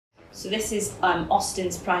So this is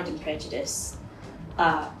Austen's Pride and Prejudice,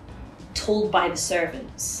 told by the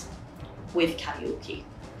servants with karaoke.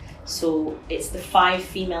 So it's the 5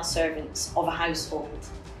 female servants of a household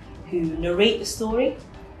who narrate the story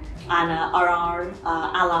and are our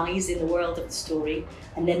allies in the world of the story,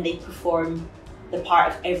 and then they perform the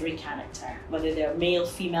part of every character, whether they're male,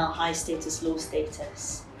 female, high status, low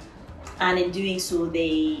status. And in doing so,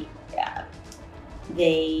 they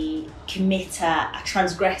commit a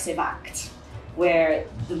transgressive act where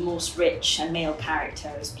the most rich and male character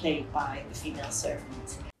is played by the female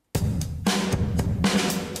servant.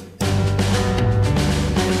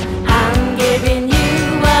 I'm giving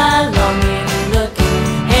you a longing look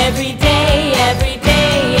every day, every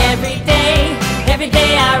day, every day. Every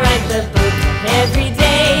day I write the book. Every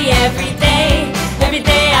day, every day, every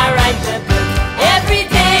day I write the book. Every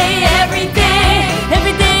day, every day,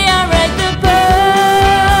 every day I write the book.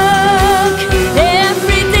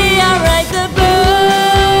 Every day I write the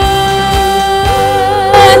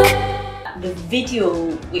book. The video,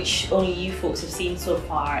 which only you folks have seen so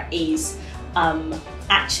far, is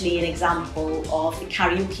actually an example of the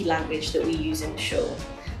karaoke language that we use in the show.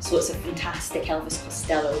 So it's a fantastic Elvis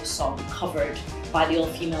Costello song covered by the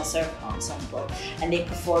all-female servant ensemble, and they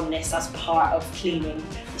perform this as part of cleaning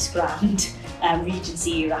this grand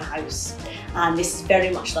Regency era house. And this is very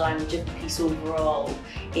much the language of the piece overall,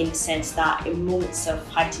 in the sense that in moments of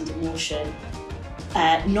heightened emotion,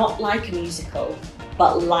 not like a musical,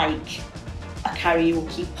 but like a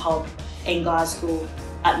karaoke pub in Glasgow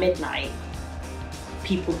at midnight,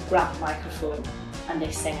 people grab the microphone and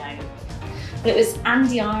they sing out. But it was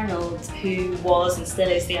Andy Arnold who was and still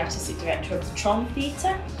is the artistic director of the Criterion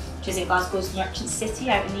Theatre, which is in Glasgow's Merchant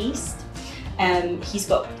City out in the east. He's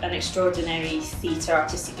got an extraordinary theatre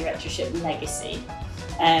artistic directorship legacy.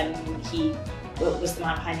 He was the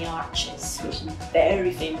man behind the Arches, which is a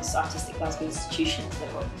very famous artistic Glasgow institution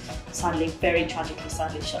that were sadly, very tragically,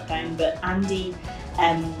 sadly shut down. But Andy,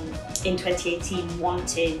 in 2018,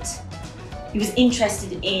 he was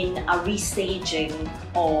interested in a restaging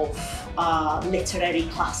of a literary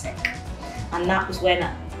classic, and that was when,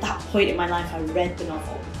 at that point in my life, I read the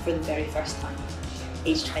novel for the very first time,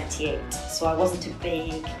 aged 28. So I wasn't a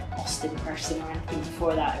big Austen person or anything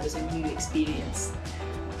before that. It was a new experience,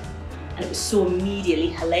 and it was so immediately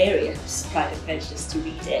hilarious, Pride and Prejudice, to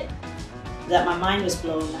read it, that my mind was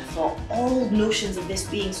blown. I thought all notions of this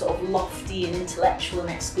being sort of lofty and intellectual and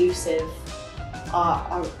exclusive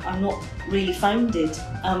are not really founded.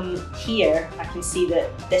 Here I can see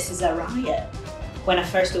that this is a riot. When I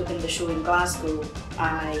first opened the show in Glasgow,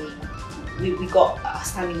 we got a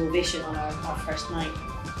standing ovation on our first night.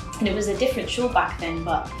 And it was a different show back then,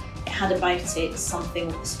 but it had about it something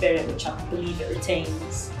of the spirit which I believe it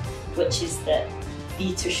retains, which is that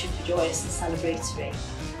theatre should be joyous and celebratory.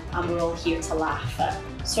 And we're all here to laugh at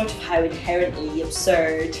sort of how inherently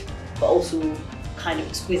absurd, but also kind of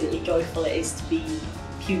exquisitely joyful it is to be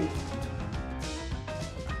human.